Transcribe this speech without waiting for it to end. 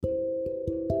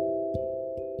Death,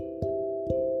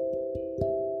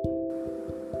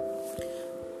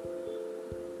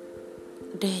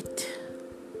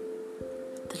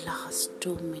 the last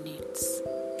 2 minutes.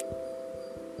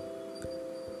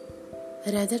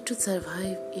 Rather to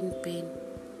survive in pain,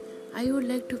 I would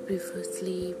like to prefer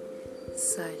sleep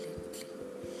silently.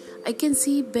 I can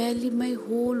see barely my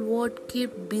whole world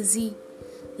kept busy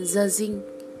judging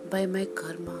by my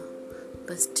karma,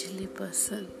 but still a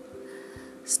person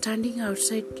standing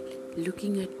outside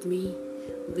looking at me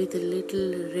with a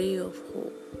little ray of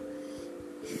hope.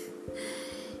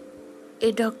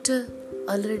 A doctor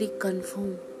already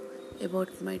confirmed about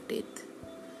my death.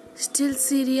 Still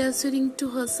she reassuring to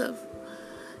herself,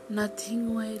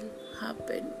 nothing will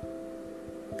happen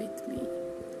with me.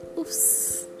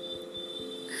 Oops.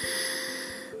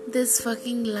 This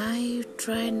fucking life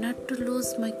try not to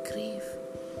lose my grief.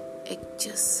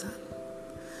 Exhaustion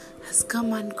has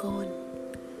come and gone.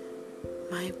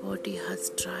 My body has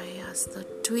dry as the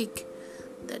twig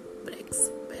that breaks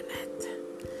beneath.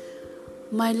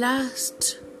 My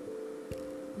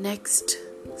next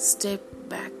step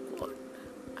backward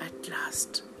at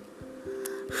last.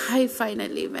 I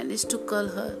finally managed to call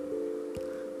her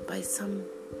by some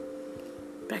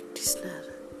practitioner.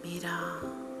 Mira,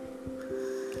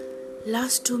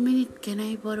 last 2 minutes can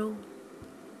I borrow?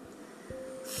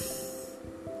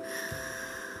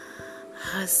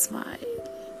 Her smile.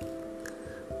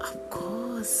 Of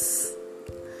course.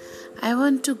 I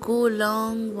want to go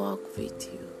long walk with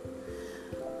you.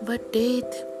 But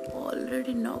death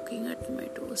already knocking at my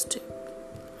doorstep,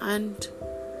 and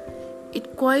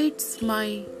it quiets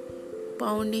my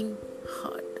pounding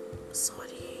heart.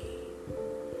 Sorry,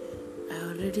 I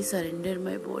already surrendered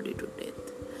my body to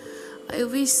death. I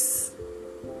wish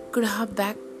could have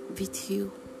back with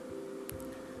you.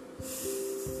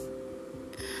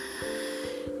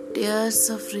 Tears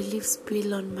of relief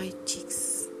spill on my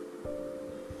cheeks.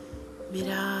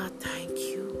 Mira, thank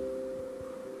you.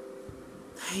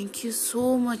 Thank you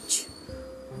so much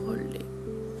holding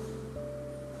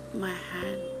my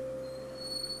hand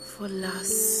for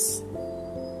last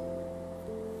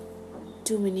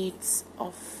 2 minutes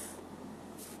of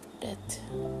death.